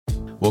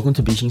Welcome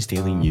to Beijing's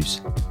Daily News.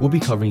 We'll be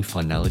covering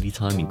finality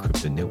time in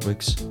crypto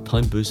networks,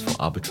 time boost for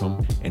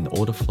Arbitrum, and the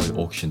Orderflow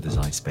auction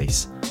design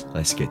space.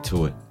 Let's get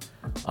to it.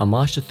 On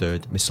March the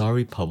 3rd,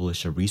 Messari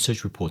published a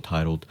research report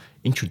titled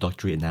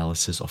Introductory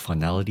Analysis of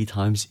Finality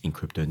Times in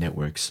Crypto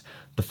Networks.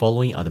 The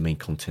following are the main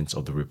contents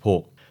of the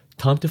report.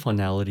 Time to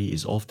finality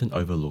is often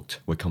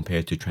overlooked when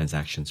compared to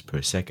transactions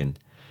per second.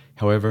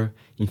 However,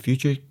 in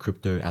future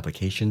crypto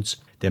applications,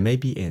 there may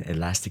be an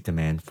elastic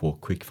demand for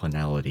quick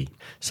finality.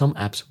 Some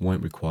apps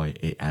won't require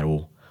it at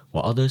all,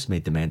 while others may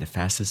demand the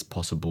fastest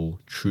possible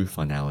true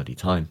finality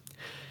time.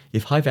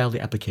 If high-value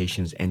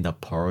applications end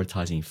up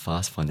prioritizing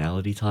fast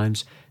finality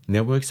times,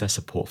 networks that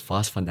support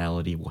fast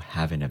finality will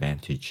have an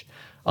advantage.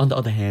 On the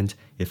other hand,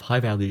 if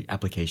high-value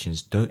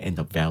applications don't end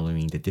up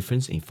valuing the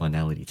difference in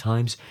finality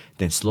times,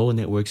 then slower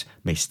networks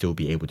may still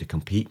be able to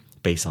compete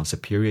based on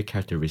superior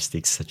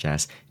characteristics such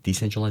as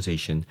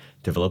decentralization,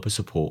 developer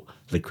support,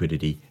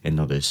 liquidity, and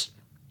others.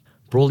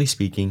 Broadly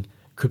speaking,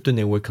 crypto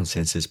network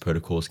consensus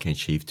protocols can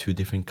achieve two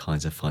different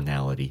kinds of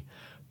finality: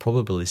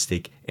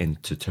 probabilistic and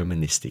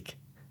deterministic.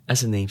 As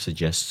the name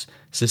suggests,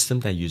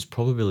 systems that use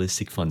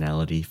probabilistic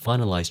finality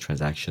finalize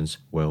transactions,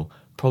 well,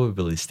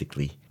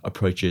 probabilistically,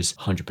 approaches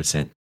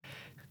 100%.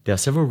 There are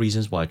several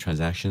reasons why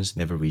transactions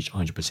never reach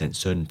 100%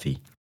 certainty.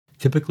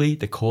 Typically,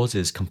 the cause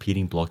is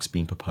competing blocks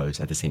being proposed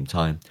at the same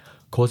time,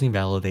 causing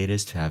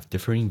validators to have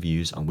differing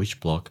views on which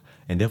block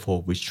and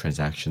therefore which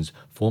transactions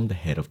form the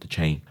head of the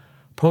chain.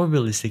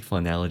 Probabilistic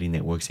finality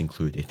networks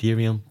include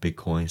Ethereum,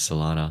 Bitcoin,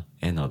 Solana,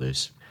 and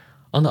others.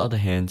 On the other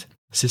hand,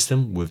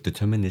 systems with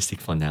deterministic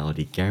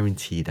finality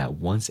guarantee that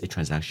once a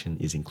transaction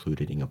is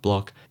included in a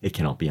block, it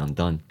cannot be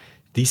undone.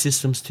 These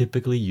systems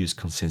typically use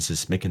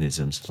consensus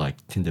mechanisms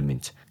like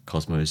Tendermint,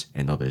 Cosmos,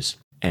 and others,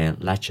 and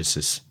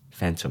Lachesis,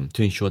 Phantom,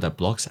 to ensure that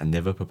blocks are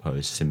never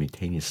proposed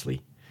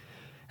simultaneously.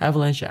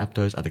 Avalanche and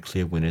Aptos are the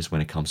clear winners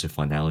when it comes to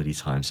finality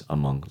times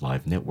among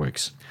live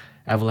networks.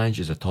 Avalanche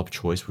is a top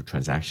choice for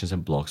transactions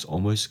and blocks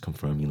almost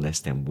confirmed in less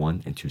than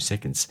 1 and 2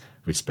 seconds,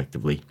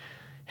 respectively.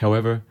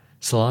 However,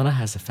 Solana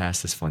has the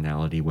fastest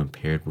finality when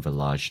paired with a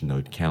large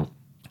node count.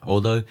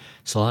 Although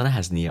Solana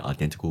has near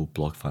identical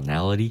block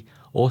finality,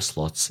 or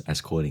slots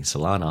as called in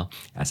Solana,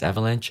 as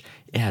Avalanche,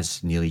 it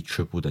has nearly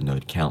triple the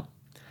node count.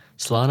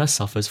 Solana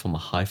suffers from a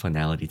high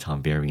finality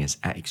time variance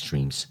at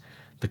extremes.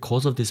 The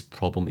cause of this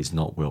problem is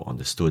not well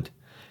understood.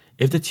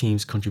 If the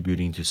teams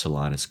contributing to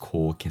Solana's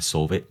core can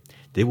solve it,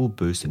 they will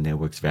boost the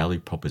network's value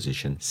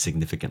proposition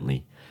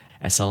significantly,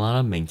 as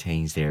Solana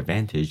maintains their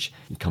advantage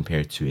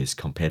compared to its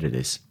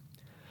competitors.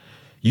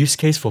 Use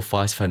case for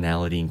fast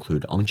finality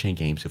include on-chain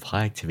games with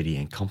high activity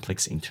and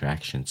complex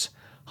interactions,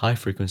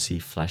 high-frequency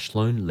flash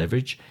loan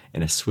leverage,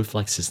 and a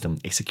Swift-like system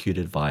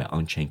executed via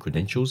on-chain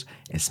credentials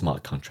and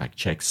smart contract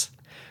checks.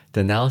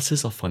 The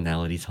analysis of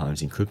finality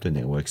times in crypto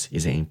networks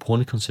is an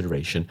important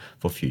consideration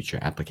for future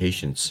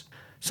applications.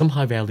 Some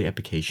high-value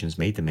applications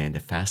may demand the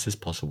fastest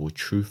possible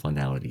true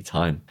finality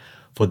time.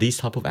 For these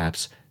type of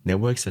apps,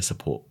 networks that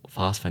support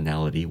fast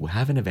finality will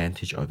have an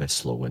advantage over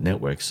slower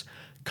networks,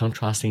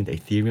 contrasting the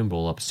Ethereum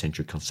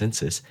rollup-centric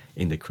consensus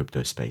in the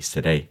crypto space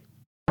today.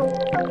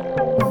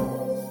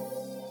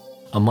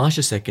 On March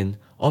 2nd,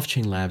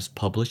 Off-Chain Labs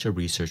published a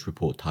research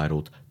report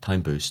titled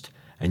Time Boost,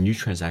 a new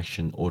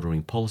transaction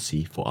ordering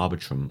policy for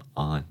Arbitrum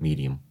on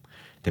Medium.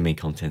 The main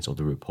contents of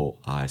the report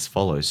are as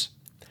follows.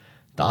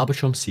 The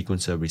Arbitrum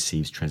sequencer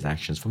receives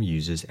transactions from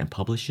users and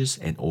publishes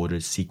an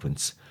ordered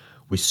sequence,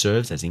 which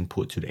serves as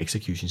input to the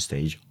execution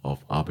stage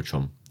of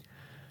Arbitrum.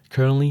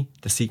 Currently,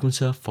 the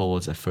sequencer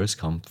follows a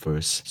first-come,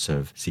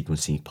 first-served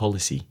sequencing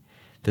policy.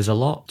 There's a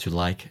lot to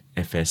like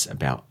FS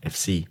about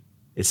FC.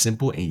 It's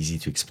simple and easy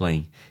to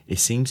explain. It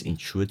seems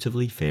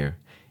intuitively fair.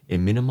 It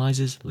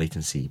minimizes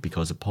latency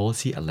because the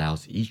policy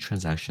allows each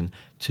transaction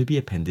to be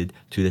appended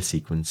to the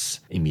sequence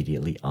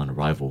immediately on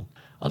arrival.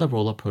 Other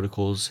rollup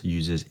protocols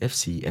uses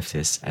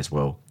FC/FS as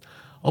well.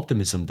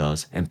 Optimism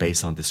does, and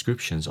based on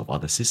descriptions of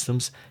other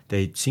systems,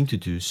 they seem to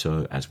do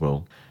so as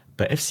well.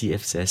 But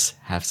FC/FS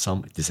have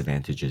some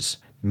disadvantages,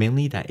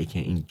 mainly that it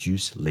can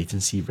induce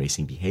latency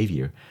racing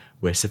behavior,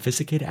 where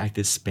sophisticated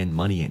actors spend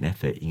money and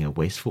effort in a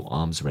wasteful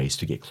arms race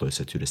to get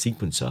closer to the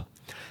sequencer,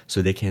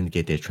 so they can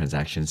get their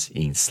transactions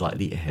in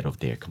slightly ahead of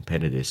their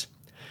competitors.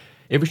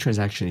 Every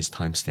transaction is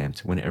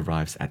timestamped when it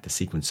arrives at the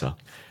sequencer.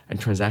 A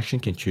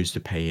transaction can choose to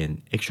pay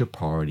an extra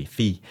priority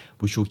fee,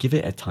 which will give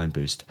it a time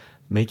boost,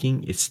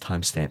 making its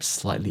timestamp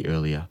slightly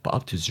earlier, but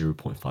up to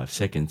 0.5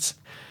 seconds.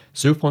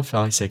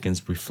 0.5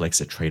 seconds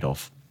reflects a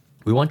trade-off.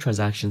 We want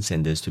transaction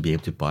senders to be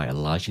able to buy a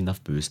large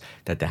enough boost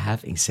that they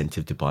have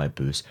incentive to buy a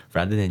boost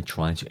rather than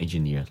trying to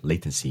engineer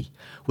latency,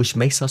 which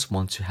makes us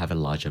want to have a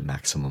larger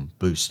maximum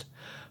boost.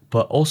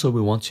 But also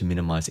we want to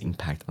minimize the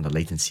impact on the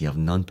latency of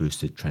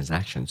non-boosted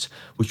transactions,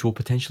 which will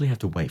potentially have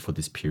to wait for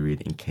this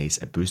period in case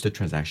a boosted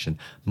transaction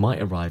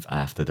might arrive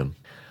after them,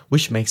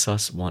 which makes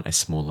us want a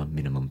smaller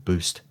minimum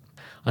boost.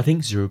 I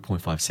think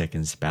 0.5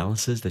 seconds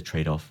balances the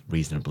trade-off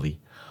reasonably,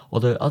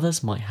 although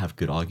others might have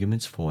good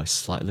arguments for a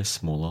slightly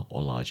smaller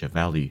or larger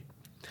value.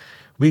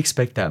 We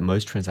expect that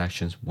most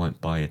transactions won't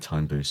buy a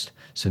time boost,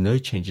 so no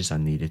changes are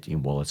needed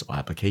in wallets or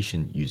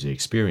application user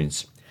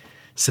experience.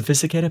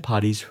 Sophisticated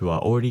parties who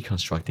are already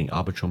constructing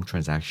Arbitrum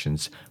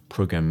transactions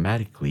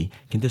programmatically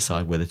can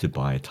decide whether to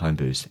buy a time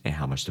boost and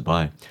how much to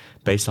buy,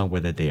 based on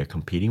whether they are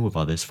competing with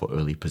others for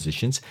early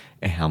positions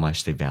and how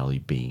much they value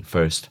being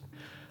first.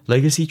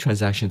 Legacy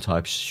transaction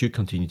types should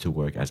continue to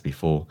work as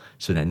before,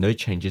 so that no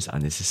changes are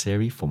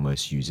necessary for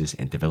most users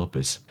and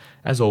developers.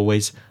 As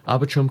always,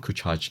 Arbitrum could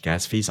charge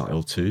gas fees on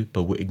L2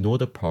 but would ignore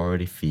the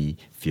priority fee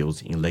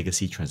fields in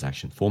legacy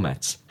transaction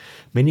formats.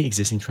 Many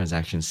existing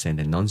transactions send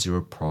a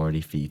non-zero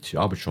priority fee to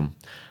Arbitrum.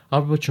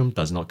 Arbitrum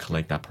does not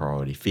collect that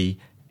priority fee,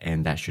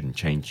 and that shouldn't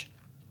change.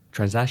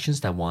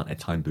 Transactions that want a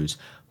time boost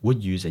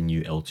would use a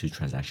new L2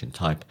 transaction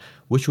type,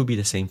 which will be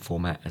the same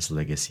format as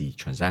legacy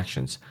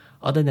transactions,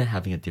 other than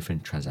having a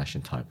different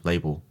transaction type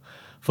label.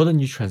 For the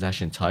new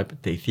transaction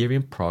type, the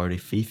Ethereum priority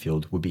fee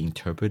field will be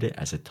interpreted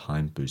as a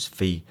time boost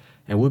fee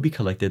and will be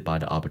collected by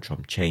the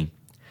Arbitrum chain.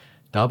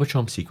 The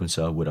Arbitrum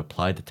sequencer would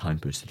apply the time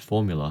boosted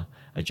formula,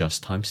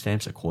 adjust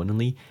timestamps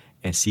accordingly,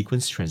 and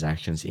sequence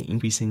transactions in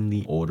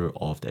increasingly order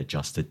of the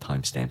adjusted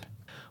timestamp.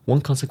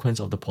 One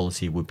consequence of the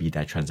policy would be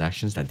that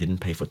transactions that didn't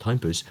pay for time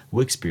boost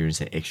will experience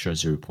an extra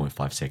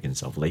 0.5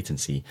 seconds of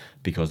latency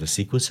because the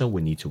sequencer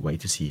will need to wait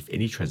to see if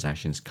any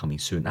transactions coming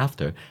soon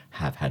after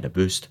have had a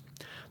boost.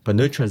 But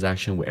no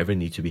transaction will ever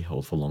need to be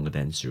held for longer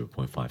than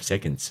 0.5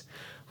 seconds.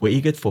 We're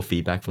eager for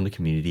feedback from the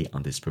community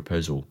on this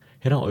proposal.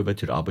 Head on over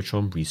to the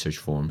Arbitrum research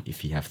forum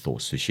if you have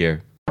thoughts to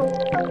share.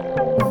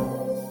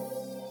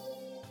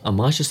 On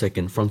March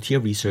 2nd, Frontier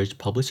Research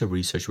published a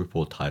research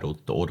report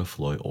titled The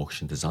Orderflow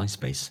Auction Design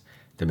Space.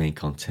 The main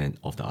content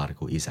of the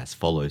article is as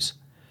follows.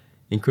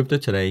 In crypto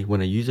today,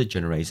 when a user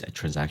generates a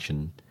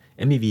transaction,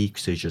 MEV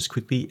searchers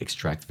quickly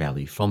extract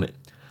value from it.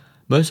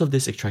 Most of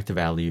this extracted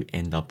value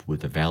end up with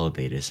the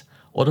validators.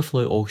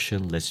 Orderflow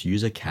auction lets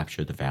user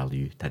capture the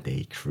value that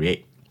they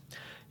create.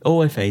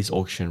 OFAs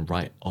auction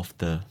offer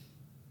the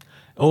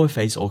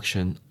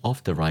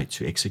right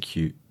to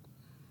execute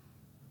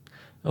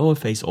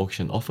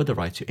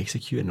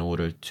an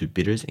order to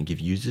bidders and give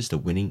users the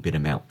winning bid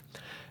amount.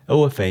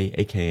 OFA,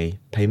 aka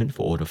Payment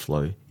for Order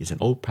Flow, is an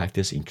old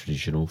practice in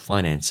traditional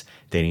finance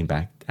dating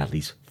back at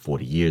least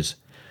 40 years.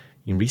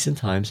 In recent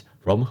times,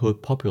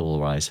 Robinhood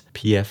popularized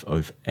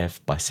PFOF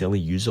by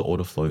selling user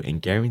order flow and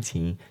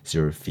guaranteeing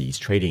zero fees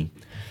trading.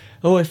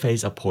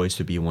 OFAs are poised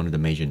to be one of the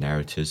major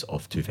narratives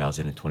of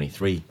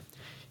 2023.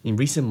 In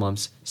recent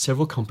months,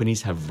 several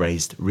companies have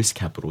raised risk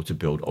capital to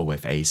build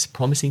OFAs,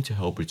 promising to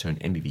help return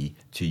MEV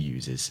to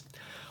users.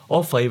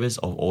 All flavors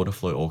of order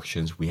flow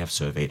auctions we have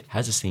surveyed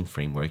has the same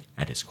framework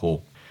at its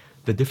core.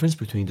 The difference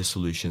between the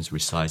solutions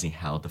resides in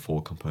how the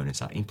four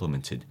components are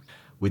implemented.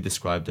 We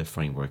describe the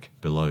framework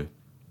below.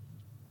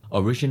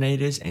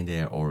 Originators and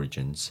their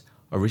origins.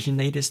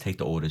 Originators take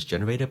the orders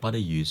generated by the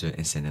user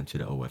and send them to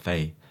the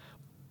OFA.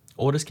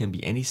 Orders can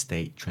be any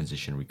state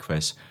transition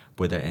request,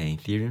 whether an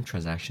Ethereum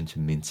transaction to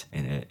mint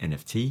an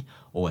NFT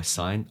or a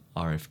signed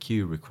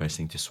RFQ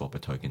requesting to swap a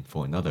token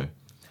for another.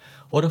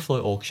 Order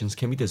flow auctions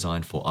can be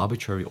designed for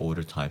arbitrary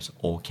order types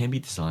or can be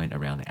designed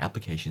around an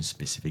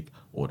application-specific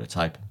order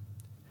type.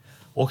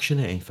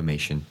 Auctioneer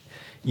information.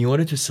 In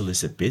order to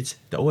solicit bids,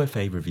 the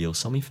OFA reveals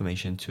some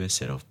information to a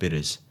set of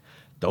bidders.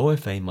 The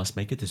OFA must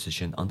make a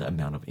decision on the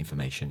amount of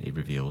information it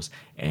reveals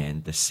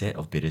and the set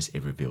of bidders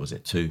it reveals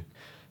it to.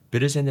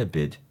 Bidders and their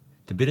bid.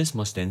 The bidders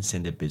must then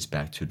send their bids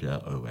back to the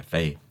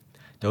OFA.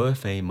 The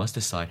OFA must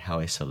decide how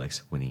it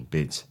selects winning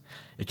bids.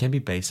 It can be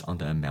based on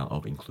the amount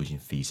of inclusion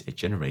fees it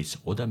generates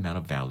or the amount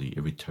of value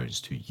it returns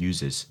to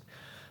users.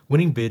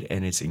 Winning bid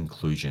and its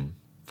inclusion.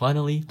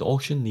 Finally, the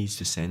auction needs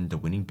to send the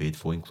winning bid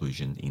for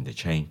inclusion in the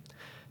chain.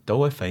 The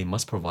OFA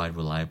must provide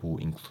reliable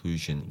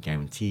inclusion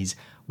guarantees,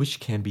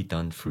 which can be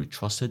done through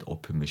trusted or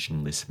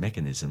permissionless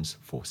mechanisms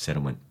for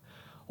settlement.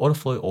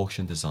 Orderflow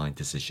auction design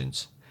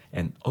decisions.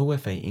 An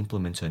OFA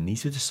implementer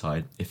needs to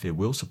decide if it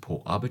will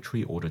support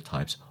arbitrary order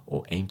types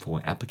or aim for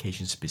an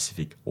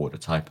application-specific order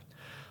type.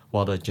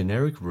 While the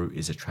generic route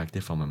is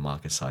attractive from a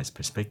market size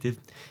perspective,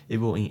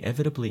 it will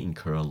inevitably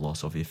incur a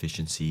loss of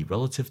efficiency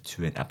relative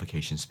to an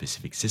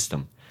application-specific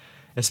system.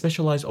 A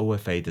specialized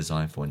OFA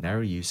designed for a narrow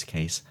use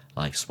case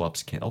like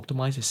swaps can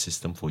optimize a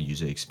system for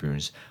user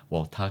experience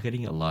while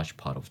targeting a large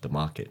part of the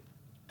market.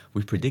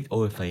 We predict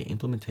OFA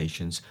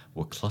implementations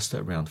will cluster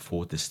around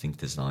 4 distinct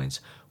designs,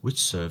 which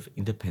serve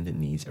independent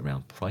needs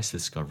around price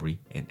discovery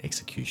and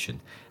execution,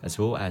 as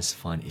well as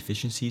find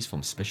efficiencies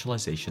from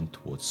specialization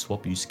towards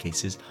swap use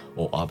cases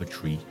or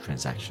arbitrary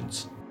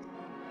transactions.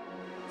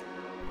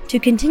 To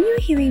continue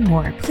hearing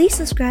more, please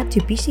subscribe to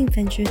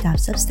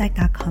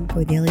beachingventures.substack.com for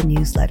a daily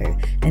newsletter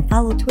and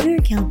follow Twitter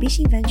account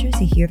Beaching Ventures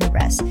to hear the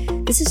rest.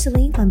 This is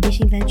Celine from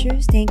Beaching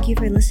Ventures. Thank you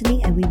for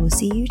listening, and we will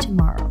see you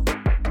tomorrow.